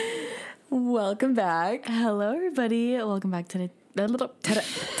Welcome back. Hello, everybody. Welcome back to the little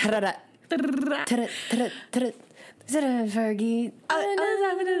Fergie.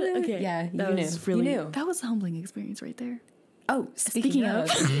 Okay, Yeah, that was really you knew. that was a humbling experience right there. Oh, speaking of,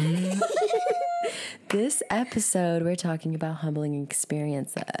 this episode we're talking about humbling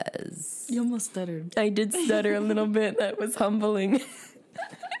experiences. You almost stuttered. I did stutter a little bit. That was humbling.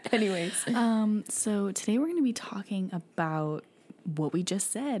 Anyways, so today we're going to be talking about what we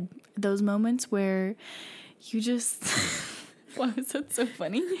just said. Those moments where you just why was that so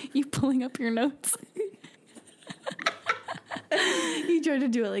funny? You pulling up your notes. You tried to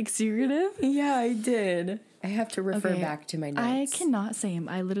do it like secretive. yeah, I did. I have to refer back to my notes. I cannot say him.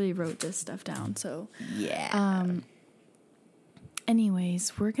 I literally wrote this stuff down. So yeah.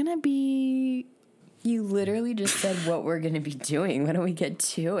 Anyways, we're gonna be. You literally just said what we're going to be doing. Why don't we get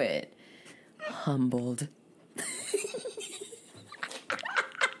to it? Humbled.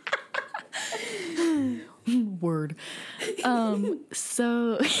 Word.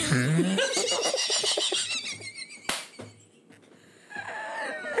 So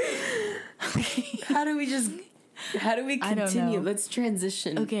How do we continue? know. Let's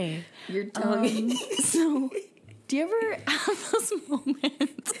transition. okay. Your tongue. So do you ever have those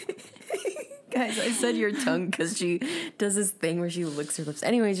moments? Guys, I said your tongue because she does this thing where she licks her lips.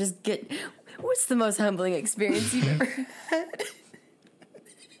 Anyways, what's the most humbling experience you've ever had?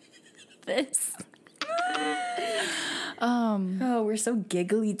 This. Oh, we're so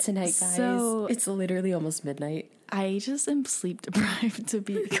giggly tonight, guys. So- it's literally almost midnight. I just am sleep deprived, to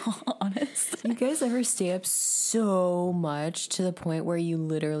be honest. You guys ever stay up so much to the point where you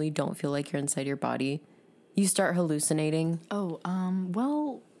literally don't feel like you're inside your body? You start hallucinating? Oh,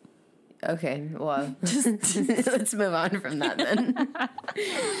 well, Okay, well, let's move on from that then.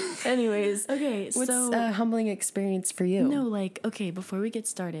 Anyways, okay, what's so a humbling experience for you? no, okay, before we get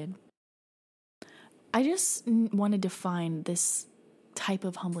started, I just want to define this type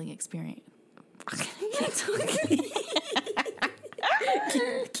of humbling experience.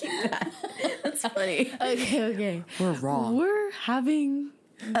 Keep that. That's funny. Okay. We're raw. We're having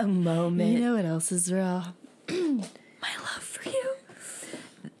A moment. You know what else is raw? My love for you.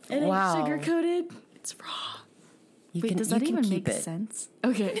 It Wow. ain't sugar-coated. It's raw. You Wait, can, does you that can even keep make it. sense?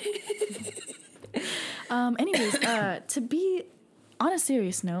 Okay. Anyways, to be on a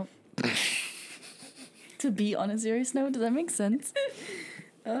serious note. Does that make sense?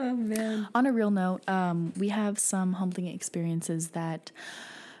 Oh, man. On a real note, we have some humbling experiences that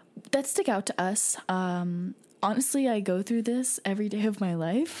stick out to us. Honestly, I go through this every day of my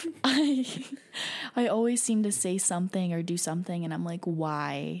life. I always seem to say something or do something, and I'm like,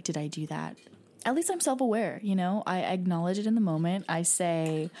 why did I do that? At least I'm self-aware, you know? I acknowledge it in the moment. I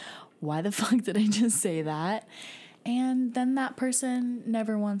say, why the fuck did I just say that? And then that person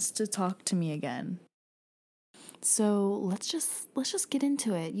never wants to talk to me again. So let's just get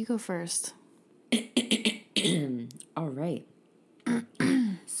into it. You go first. All right.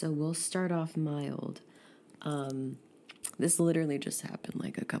 So we'll start off mild. This literally just happened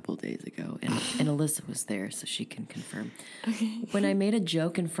like a couple days ago, and Alyssa was there, so she can confirm. Okay. When I made a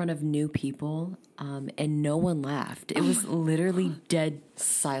joke in front of new people, and no one laughed, it was literally dead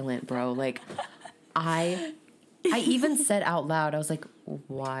silent, bro. Like, I even said out loud, I was like,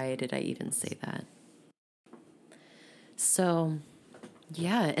 why did I even say that? So,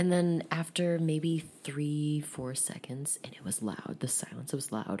 yeah, and then after maybe 3-4 seconds, and it was loud, the silence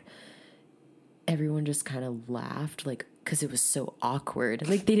was loud, everyone just kind of laughed, like, because it was so awkward.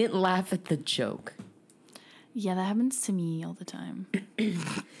 Like, they didn't laugh at the joke. Yeah, that happens to me all the time.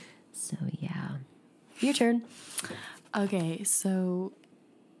 So, yeah. Your turn. Okay, so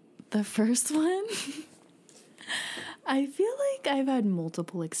the first one, I feel like I've had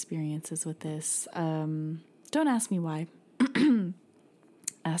multiple experiences with this. Don't ask me why.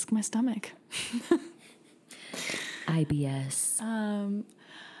 Ask my stomach. IBS.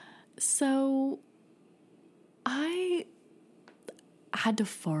 So I had to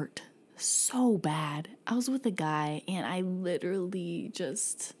fart so bad. I was with a guy and I literally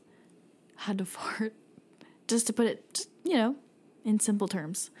just had to fart. Just to put it, in simple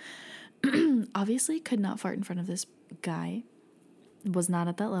terms. Obviously could not fart in front of this guy. Was not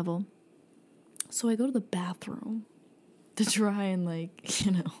at that level. So I go to the bathroom to try and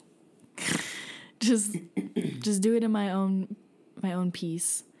just do it in my own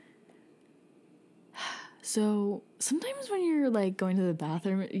peace. So sometimes when you're like going to the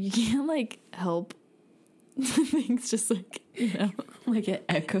bathroom, you can't help things just like Like it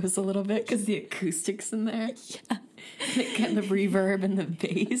echoes a little bit because the acoustics in there. Yeah. It kind of reverb and the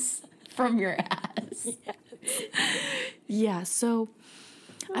bass from your ass. Yeah, so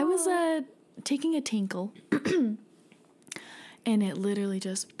I was taking a tinkle. And it literally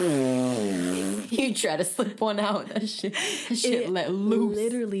just... You try to slip one out. That shit let loose.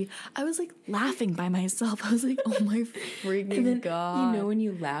 Literally. I was like laughing by myself. I was like, oh my freaking God. You know when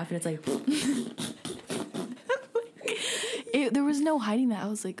you laugh and it's like... There was no hiding that. I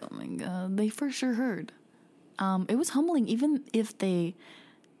was like, oh my God. They for sure heard. It was humbling. Even if they,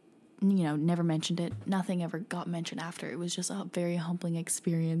 never mentioned it. Nothing ever got mentioned after. It was just a very humbling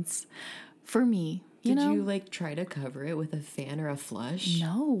experience for me. Did you like try to cover it with a fan or a flush?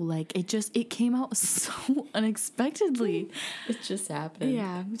 No, like it came out so unexpectedly. It just happened.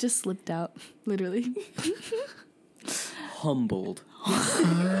 Yeah, it just slipped out, literally. Humbled.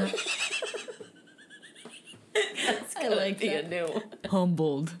 That's gonna like be a new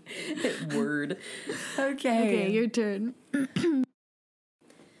humbled word. Okay, your turn.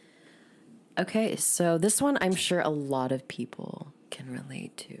 Okay, so this one I'm sure a lot of people can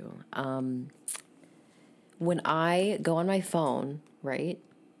relate to. When I go on my phone, right,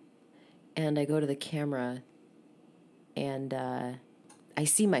 and I go to the camera and I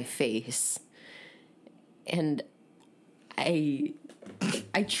see my face, and I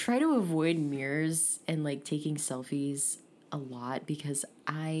try to avoid mirrors and like taking selfies a lot because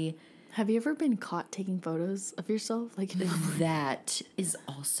Have you ever been caught taking photos of yourself? Like that is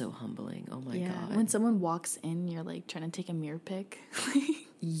also humbling. Oh my God. When someone walks in, you're like trying to take a mirror pic.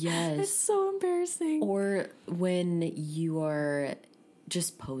 Yes. It's so embarrassing. Or when you are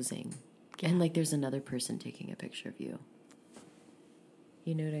just posing and like there's another person taking a picture of you.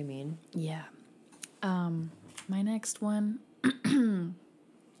 You know what I mean? Yeah. My next one.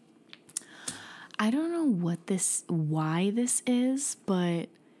 I don't know why this is, but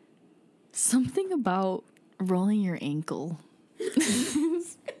something about rolling your ankle.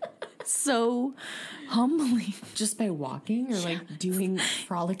 So humbling. Just by walking or like doing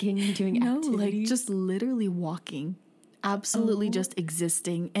activities? Like just literally walking. Absolutely just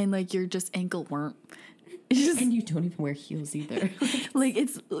existing and like you're just ankle worm. And you don't even wear heels either. Like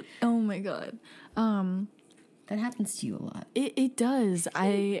it's, oh my God. That happens to you a lot. It does.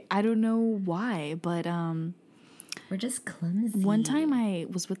 I don't know why, but we're just clumsy. One time I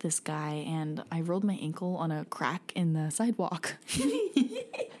was with this guy and I rolled my ankle on a crack in the sidewalk.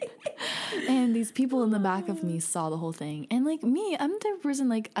 And these people in the back of me saw the whole thing. And like me, I'm the type of person,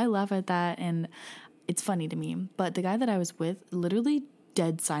 like I laugh at that and it's funny to me. But the guy that I was with, literally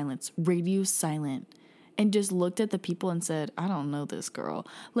dead silence, radio silent, and just looked at the people and said, I don't know this girl.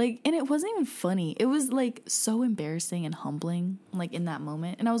 Like, and it wasn't even funny. It was like so embarrassing and humbling, like in that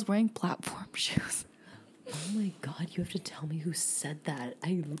moment. And I was wearing platform shoes. Oh my God, you have to tell me who said that.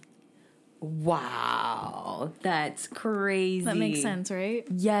 Wow, that's crazy. That makes sense, right?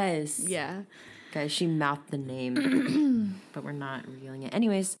 Yes. Yeah. Guys, she mouthed the name, but we're not revealing it.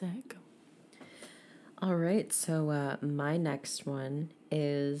 Anyways. All right, so my next one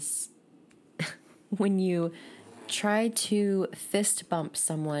is when you try to fist bump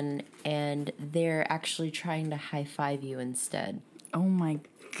someone and they're actually trying to high five you instead. Oh my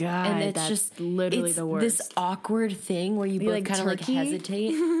God, and it's just literally the worst. This awkward thing where you both like kind of like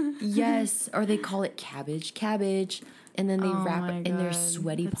hesitate. Yes, or they call it cabbage, and then they wrap it in their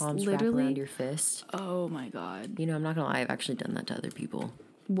sweaty palms wrap around your fist. Oh my God. You know, I'm not gonna lie, I've actually done that to other people.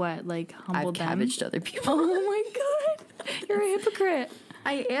 What, like humbled them? I've cabbaged other people. Oh my God, you're a hypocrite.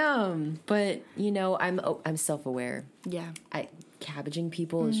 I am, but you know, I'm self-aware. Yeah. Cabbaging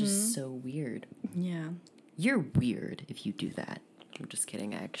people is just so weird. Yeah. You're weird if you do that. I'm just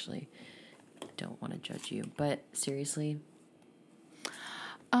kidding. I actually don't want to judge you, but seriously.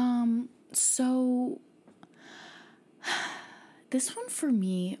 So this one for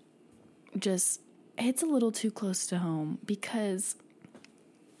me just hits a little too close to home because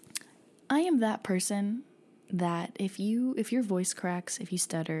I am that person that if your voice cracks, if you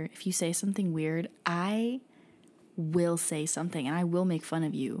stutter, if you say something weird, I will say something and I will make fun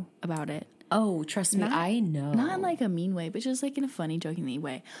of you about it. Oh, trust me, I know. Not in like a mean way, but just like in a funny, jokingly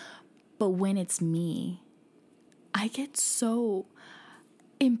way. But when it's me, I get so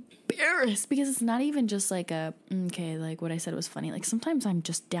embarrassed because it's not even just like okay, like what I said was funny. Like sometimes I'm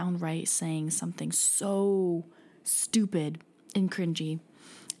just downright saying something so stupid and cringy.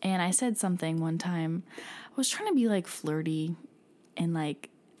 And I said something one time. I was trying to be like flirty and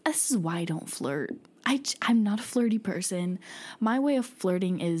like, this is why I don't flirt. I'm not a flirty person. My way of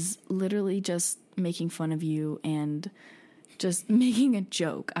flirting is literally just making fun of you and just making a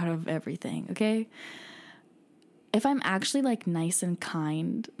joke out of everything, okay? If I'm actually like nice and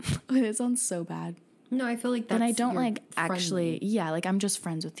kind, it sounds so bad. No, I feel like that's, and I don't like friendly. actually, yeah, like I'm just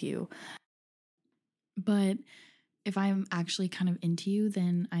friends with you. But if I'm actually kind of into you,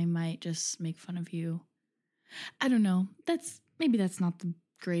 then I might just make fun of you. I don't know. Maybe that's not the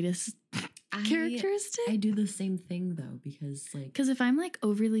greatest characteristic. I do the same thing though, because if I'm like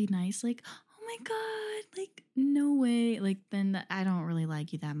overly nice, like, oh my God, like no way, like then I don't really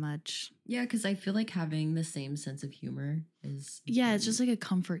like you that much. Yeah, because I feel like having the same sense of humor is important. It's just like a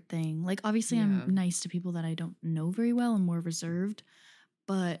comfort thing. Like obviously I'm nice to people that I don't know very well and more reserved.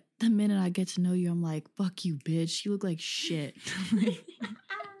 But the minute I get to know you, I'm like, fuck you, bitch. You look like shit.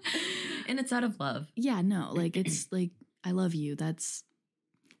 And it's out of love. Yeah, no, like it's like, I love you. That's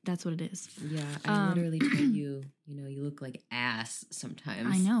what it is. Yeah, I literally tell you, you look like ass sometimes.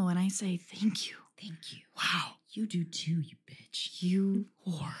 I know, and I say, thank you. Thank you. Wow. You do too, you bitch. You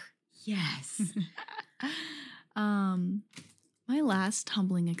whore. Yes. My last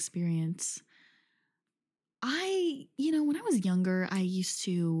humbling experience, when I was younger, I used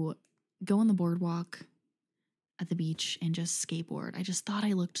to go on the boardwalk at the beach and just skateboard. I just thought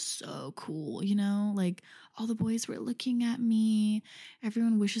I looked so cool, like all the boys were looking at me.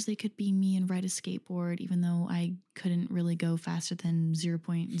 Everyone wishes they could be me and ride a skateboard, even though I couldn't really go faster than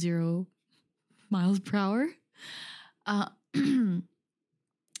 0.0 miles per hour.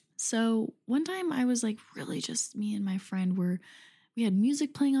 So one time I was like really just me and my friend we had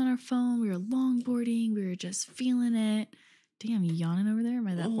music playing on our phone. We were longboarding. We were just feeling it. Damn, you yawning over there? Am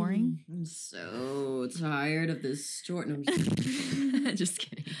I that boring? I'm so tired of this story. No, I'm just kidding. Just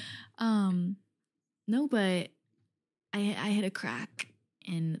kidding. No, but I hit a crack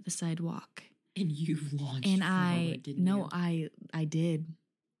in the sidewalk. And you launched and forward, didn't you? I did.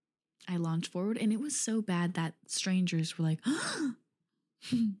 I launched forward, and it was so bad that strangers were like,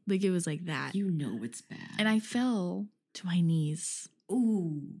 like it was like that. It's bad. And I fell to my knees.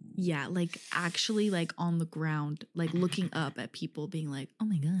 Ooh. Yeah, like actually like on the ground, like looking up at people being like, oh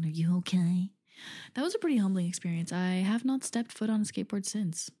my God, are you okay? That was a pretty humbling experience. I have not stepped foot on a skateboard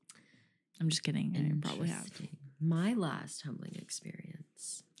since. I'm just kidding. I probably have. My last humbling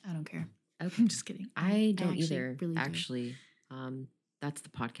experience. I don't care. Okay. I'm just kidding. I don't either. Really actually. That's the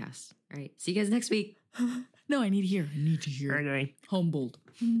podcast. All right. See you guys next week. No, I need to hear. Okay. Humbled.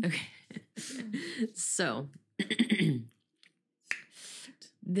 Okay. So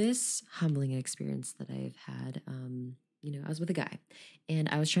this humbling experience that I've had, I was with a guy and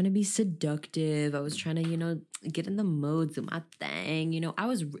I was trying to be seductive. I was trying to, get in the mode, do my thing. I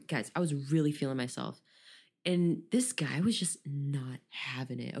was really feeling myself. And this guy was just not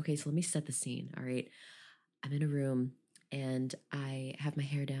having it. Okay, so let me set the scene. All right. I'm in a room and I have my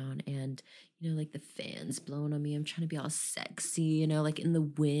hair down and, like the fan's blowing on me. I'm trying to be all sexy, like in the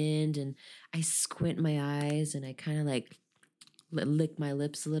wind. And I squint my eyes and I kind of like lick my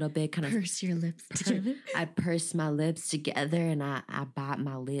lips a little bit. Kind of purse your lips together. I purse my lips together and I bite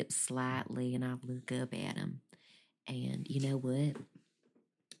my lips slightly and I look up at him. And you know what?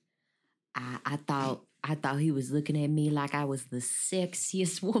 I thought he was looking at me like I was the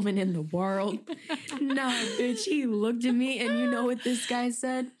sexiest woman in the world. No, bitch, he looked at me and you know what this guy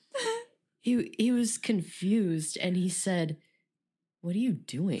said? He was confused and he said, "What are you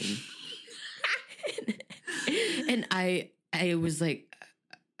doing?" And I was like,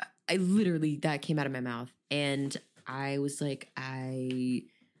 I literally, that came out of my mouth. And I was like, I'm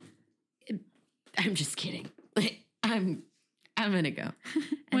just kidding. Like, I'm gonna go.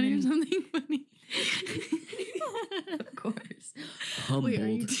 Want to hear something funny? Of course. Wait,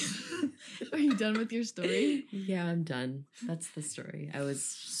 are you done with your story? Yeah, I'm done. That's the story. I was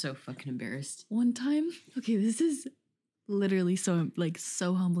so fucking embarrassed. One time, okay, this is literally so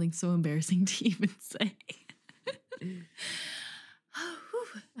humbling, so embarrassing to even say.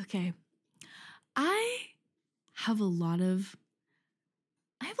 Okay. I have a lot of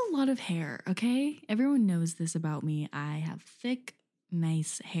hair, okay? Everyone knows this about me. I have thick,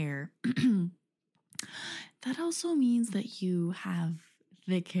 nice hair. That also means that you have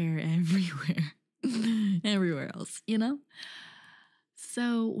thick hair everywhere. Everywhere else,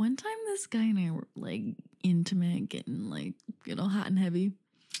 So one time this guy and I were like intimate, getting like, hot and heavy.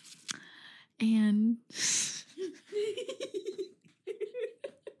 And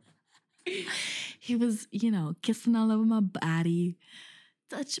he was, kissing all over my body,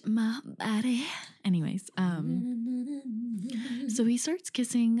 touch my body. Anyways, so he starts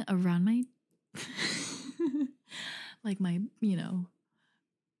kissing around my, like my,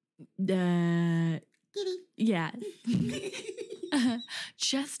 yeah,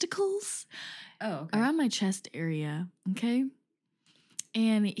 chesticles. Oh, okay. Around my chest area, okay?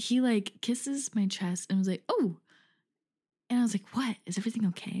 And he like kisses my chest and was like, "Oh." And I was like, "What? Is everything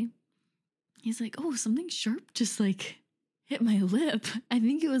okay?" He's like, "Oh, something sharp just like hit my lip. I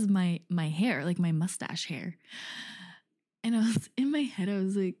think it was my hair, like my mustache hair. And I was in my head, I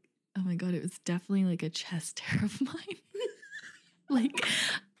was like, oh my God, it was definitely like a chest hair of mine. Like,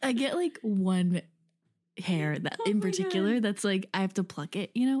 I get like one hair that in particular that's like, I have to pluck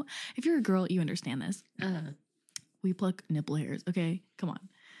it, you know? If you're a girl, you understand this. We pluck nipple hairs, okay? Come on.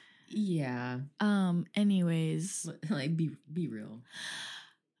 Yeah. Anyways. Like, be real.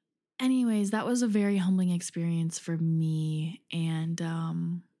 Anyways, that was a very humbling experience for me. And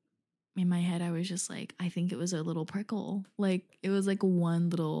in my head, I was just like, I think it was a little prickle. Like, it was like one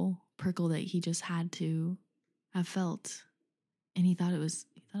little prickle that he just had to have felt. And he thought it was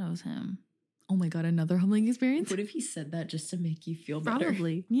him. Oh my God, another humbling experience? What if he said that just to make you feel better?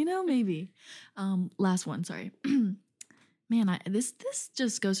 Probably. You know, maybe. Last one, sorry. Man, this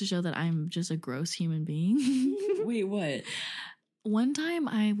just goes to show that I'm just a gross human being. Wait, what? One time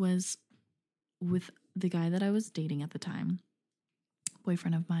I was with the guy that I was dating at the time,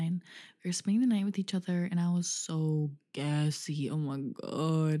 boyfriend of mine. We were spending the night with each other and I was so gassy. Oh my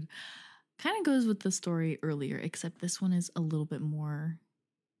God. Kind of goes with the story earlier, except this one is a little bit more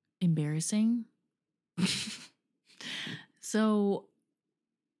embarrassing. So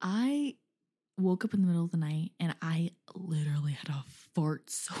I woke up in the middle of the night and I literally had a fart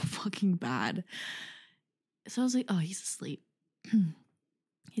so fucking bad. So I was like, oh, he's asleep.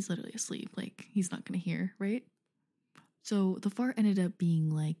 He's literally asleep. Like, he's not going to hear, right? So the fart ended up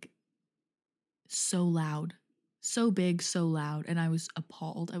being like so loud, so big, so loud. And I was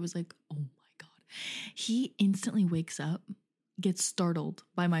appalled. I was like, oh my God. He instantly wakes up, gets startled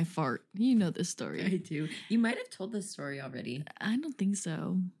by my fart. You know this story. I do. You might have told this story already. I don't think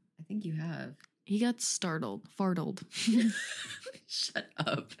so. I think you have. He got fartled. Shut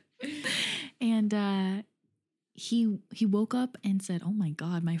up. And he woke up and said, oh my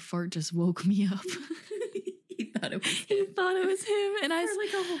God, my fart just woke me up. He thought it was him. And I was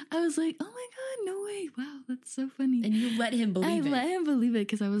like, oh my God, no way. Wow, that's so funny. And you let him believe it. I let him believe it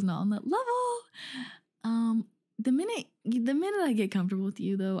because I was not on that level. The minute I get comfortable with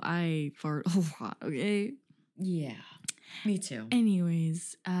you, though, I fart a lot, okay? Yeah, me too.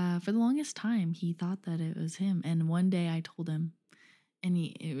 Anyways, for the longest time, he thought that it was him. And one day I told him, and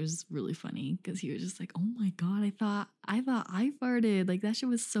it was really funny because he was just like, oh my God, I thought I farted. Like, that shit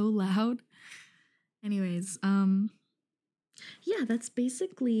was so loud. Anyways, yeah, that's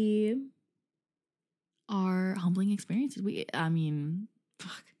basically our humbling experiences. I mean,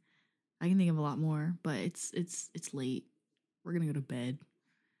 fuck, I can think of a lot more, but it's late. We're gonna go to bed.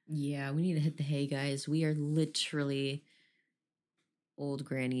 Yeah, we need to hit the hay, guys. We are literally old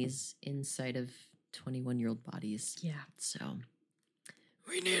grannies inside of 21-year-old bodies. Yeah. So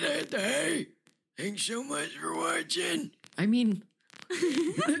we need to hit the hay. Thanks so much for watching. I mean,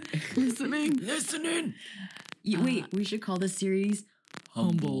 listening. Wait, we should call this series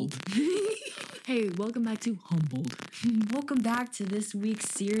Humbled. Hey, welcome back to Humbled. Welcome back to this week's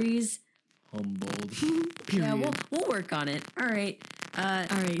series Humbled. Yeah, we'll work on it. All right. All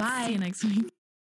right. Bye. See you next week.